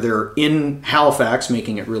 whether they're in Halifax,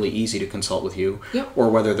 making it really easy to consult with you, or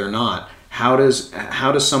whether they're not, how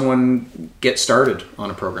does someone get started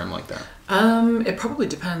on a program like that? It probably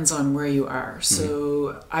depends on where you are.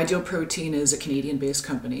 So Ideal Protein is a Canadian-based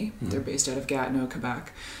company. They're based out of Gatineau,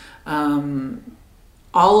 Quebec.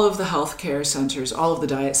 All of the healthcare centers, all of the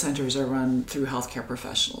diet centers are run through healthcare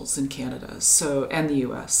professionals in Canada, and the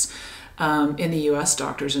U.S. In the U.S.,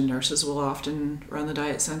 doctors and nurses will often run the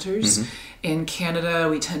diet centers. In Canada,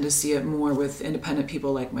 we tend to see it more with independent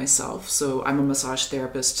people like myself. So I'm a massage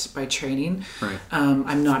therapist by training. Right.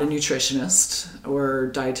 I'm not a nutritionist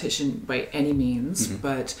or dietitian by any means,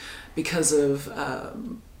 but because of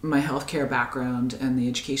my healthcare background and the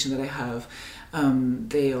education that I have,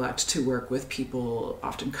 they elect to work with people,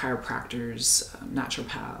 often chiropractors,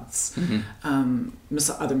 naturopaths,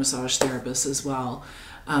 other massage therapists as well,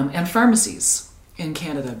 and pharmacies in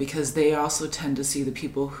Canada, because they also tend to see the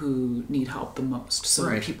people who need help the most.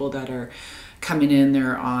 So people that are coming in,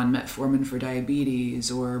 they're on metformin for diabetes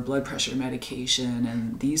or blood pressure medication,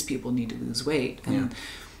 and these people need to lose weight. And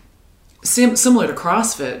similar to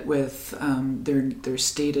CrossFit with their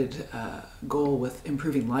stated goal with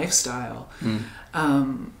improving lifestyle,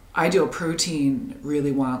 Ideal Protein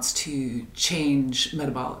really wants to change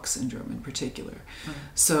metabolic syndrome in particular.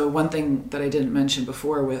 So one thing that I didn't mention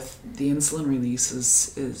before with the insulin release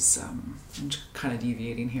is I'm kind of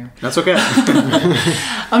deviating here. That's okay.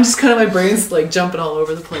 I'm just kind of, my brain's like jumping all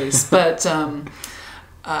over the place. But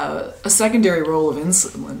a secondary role of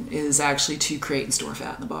insulin is actually to create and store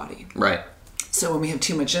fat in the body. Right. So when we have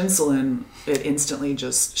too much insulin, it instantly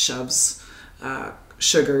just shoves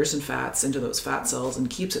sugars and fats into those fat cells and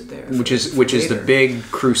keeps it there. Which is the big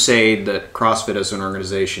crusade that CrossFit as an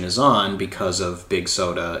organization is on, because of Big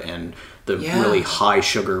Soda and the really high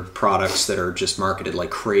sugar products that are just marketed like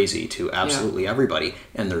crazy to absolutely everybody,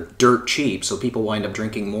 and they're dirt cheap, so people wind up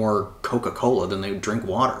drinking more Coca-Cola than they drink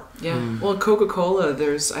water. Well, Coca-Cola,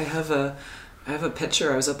 I have a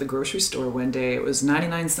picture. I was at the grocery store one day. It was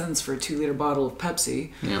 99 cents for a 2-liter bottle of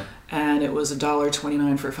Pepsi, and it was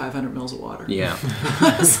 $1.29 for 500 mils of water.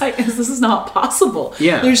 I was like, this is not possible.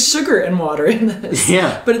 There's sugar and water in this,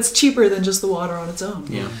 but it's cheaper than just the water on its own.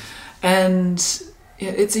 And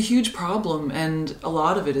it's a huge problem, and a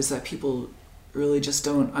lot of it is that people really just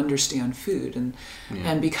don't understand food,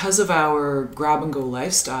 and because of our grab and go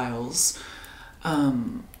lifestyles,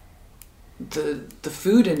 the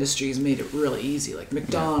food industry has made it really easy, like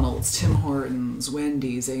McDonald's, Tim Hortons,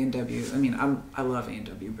 Wendy's, A&W. I mean, I love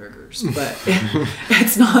A&W burgers, but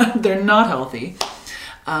they're not healthy.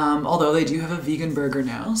 Although they do have a vegan burger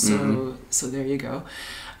now, so there you go.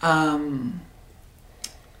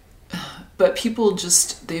 But people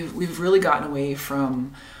we've really gotten away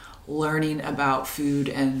from learning about food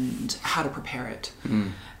and how to prepare it.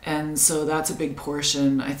 And so that's a big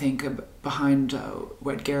portion, I think, behind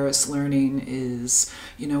what Gareth's learning is,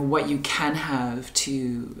 what you can have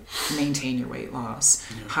to maintain your weight loss,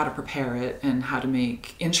 how to prepare it, and how to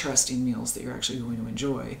make interesting meals that you're actually going to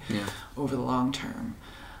enjoy over the long term.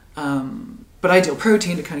 But Ideal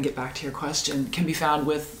Protein, to kind of get back to your question, can be found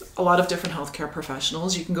with a lot of different healthcare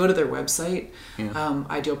professionals. You can go to their website,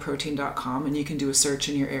 idealprotein.com, and you can do a search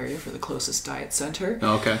in your area for the closest diet center.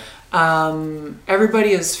 Okay.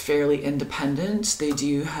 Everybody is fairly independent.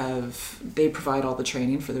 They provide all the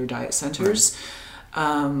training for their diet centers.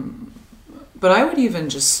 Right. But I would even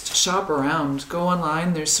just shop around, go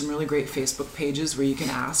online. There's some really great Facebook pages where you can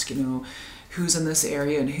ask, who's in this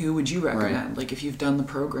area and who would you recommend? Right. Like if you've done the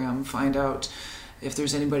program, find out if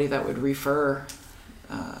there's anybody that would refer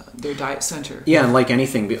their diet center. Yeah, and like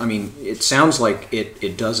anything, I mean, it sounds like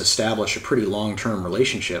it does establish a pretty long-term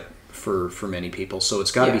relationship for many people. So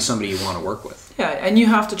it's got to be somebody you want to work with. Yeah, and you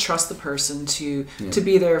have to trust the person to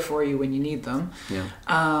be there for you when you need them. Yeah.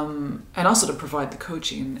 And also to provide the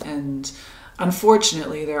coaching. And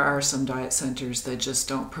unfortunately, there are some diet centers that just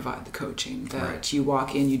don't provide the coaching. That you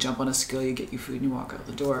walk in, you jump on a scale, you get your food, and you walk out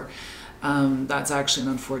the door. That's actually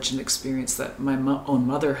an unfortunate experience that my own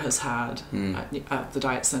mother has had at the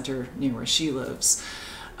diet center near where she lives.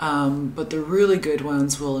 But the really good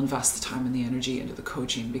ones will invest the time and the energy into the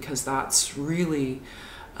coaching, because that's really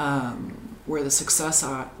where the success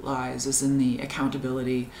lies, is in the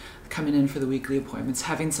accountability, coming in for the weekly appointments,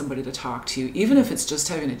 having somebody to talk to, even if it's just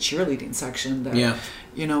having a cheerleading section that,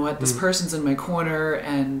 you know what, this person's in my corner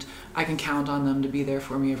and I can count on them to be there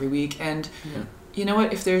for me every week. And you know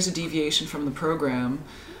what, if there's a deviation from the program,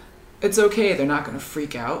 it's okay. They're not going to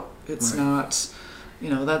freak out. It's not,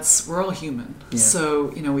 we're all human. Yeah. So,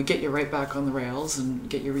 we get you right back on the rails and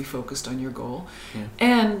get you refocused on your goal. Yeah.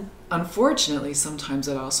 And unfortunately, sometimes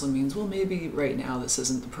that also means, well, maybe right now this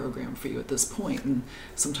isn't the program for you at this point. And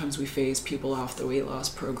sometimes we phase people off the weight loss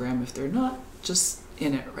program if they're not just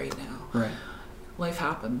in it right now. Right. Life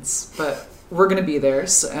happens, but we're going to be there.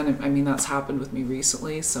 So, and I mean, that's happened with me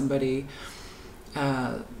recently. Somebody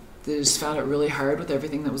they just found it really hard with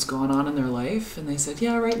everything that was going on in their life, and they said,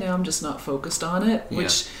 right now I'm just not focused on it.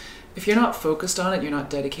 Which, if you're not focused on it, you're not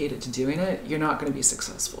dedicated to doing it, you're not going to be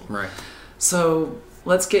successful. Right. So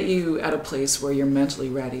let's get you at a place where you're mentally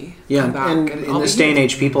ready. Yeah, and in this day and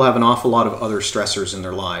age, people have an awful lot of other stressors in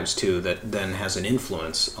their lives too that then has an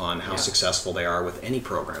influence on how successful they are with any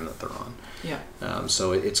program that they're on. Yeah.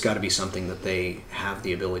 So it's got to be something that they have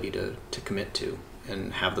the ability to commit to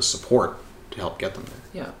and have the support to help get them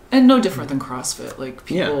there. Yeah, and no different than CrossFit. Like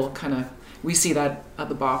people we see that at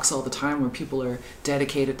the box all the time, where people are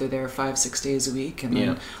dedicated. They're there 5-6 days a week, and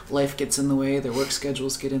then life gets in the way, their work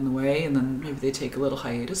schedules get in the way, and then maybe they take a little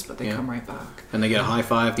hiatus, but they come right back. And they get a high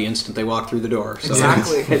five the instant they walk through the door. So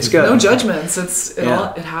exactly. It's good. No judgments. It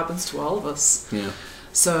happens to all of us. Yeah.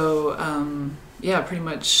 So, pretty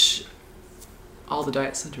much all the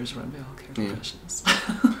diet centers run by healthcare professionals.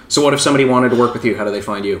 So what if somebody wanted to work with you? How do they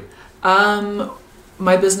find you?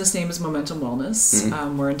 My business name is Momentum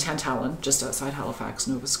Wellness. We're in Tantallon, just outside Halifax,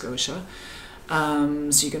 Nova Scotia.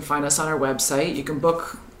 So you can find us on our website. You can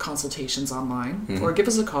book consultations online or give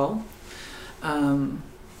us a call.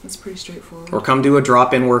 It's pretty straightforward. Or come do a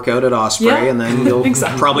drop-in workout at Osprey, and then you'll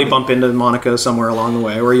probably bump into Monica somewhere along the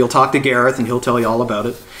way, or you'll talk to Gareth and he'll tell you all about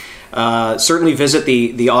it. Certainly visit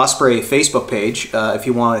the Osprey Facebook page if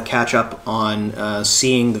you want to catch up on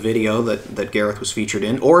seeing the video that Gareth was featured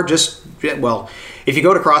in, or just, if you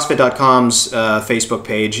go to CrossFit.com's Facebook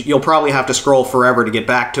page, you'll probably have to scroll forever to get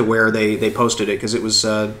back to where they posted it, because it was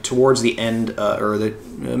towards the end or the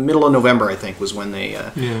middle of November, I think, was when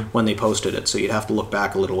they posted it. So you'd have to look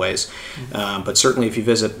back a little ways. But certainly if you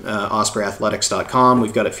visit OspreyAthletics.com,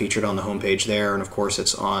 we've got it featured on the homepage there, and of course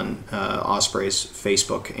it's on Osprey's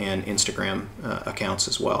Facebook and Instagram accounts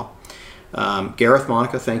as well. Gareth,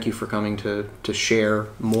 Monica, thank you for coming to share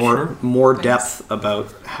more depth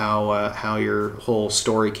about how your whole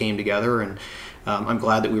story came together, and I'm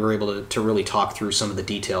glad that we were able to really talk through some of the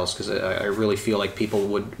details, because I really feel like people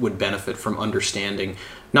would benefit from understanding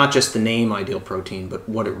not just the name Ideal Protein, but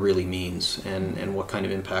what it really means and what kind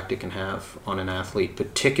of impact it can have on an athlete,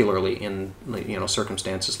 particularly in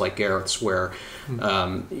circumstances like Gareth's, where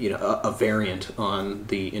a variant on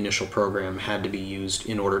the initial program had to be used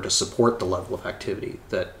in order to support the level of activity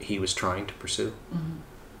that he was trying to pursue.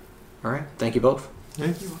 All right, thank you both. You're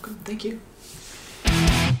welcome. Thank you.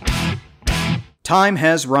 Time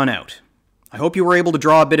has run out. I hope you were able to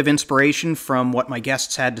draw a bit of inspiration from what my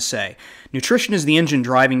guests had to say. Nutrition is the engine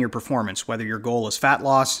driving your performance, whether your goal is fat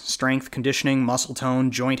loss, strength, conditioning, muscle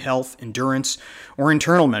tone, joint health, endurance, or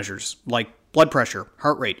internal measures like blood pressure,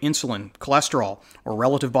 heart rate, insulin, cholesterol, or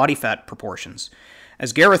relative body fat proportions.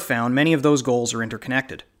 As Gareth found, many of those goals are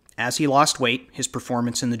interconnected. As he lost weight, his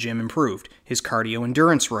performance in the gym improved, his cardio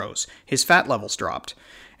endurance rose, his fat levels dropped.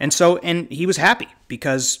 And he was happy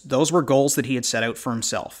because those were goals that he had set out for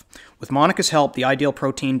himself. With Monica's help, the Ideal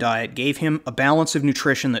Protein diet gave him a balance of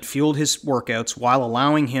nutrition that fueled his workouts while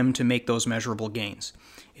allowing him to make those measurable gains.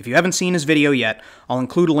 If you haven't seen his video yet, I'll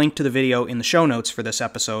include a link to the video in the show notes for this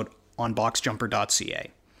episode on boxjumper.ca.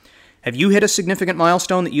 Have you hit a significant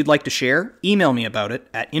milestone that you'd like to share? Email me about it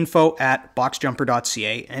at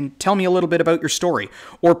info@boxjumper.ca and tell me a little bit about your story.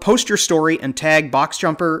 Or post your story and tag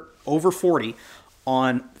boxjumperover40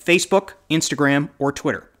 on Facebook, Instagram, or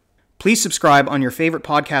Twitter. Please subscribe on your favorite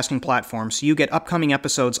podcasting platform so you get upcoming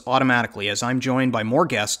episodes automatically as I'm joined by more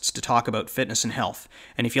guests to talk about fitness and health.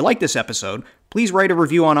 And if you like this episode, please write a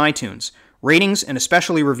review on iTunes. Ratings and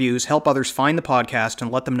especially reviews help others find the podcast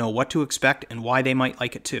and let them know what to expect and why they might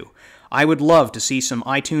like it too. I would love to see some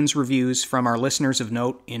iTunes reviews from our listeners of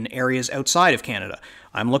note in areas outside of Canada.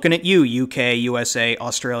 I'm looking at you, UK, USA,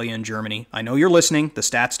 Australia, and Germany. I know you're listening. The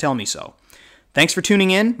stats tell me so. Thanks for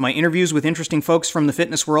tuning in. My interviews with interesting folks from the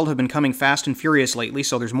fitness world have been coming fast and furious lately,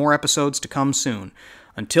 so there's more episodes to come soon.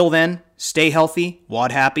 Until then, stay healthy,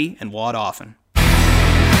 WOD happy, and WOD often.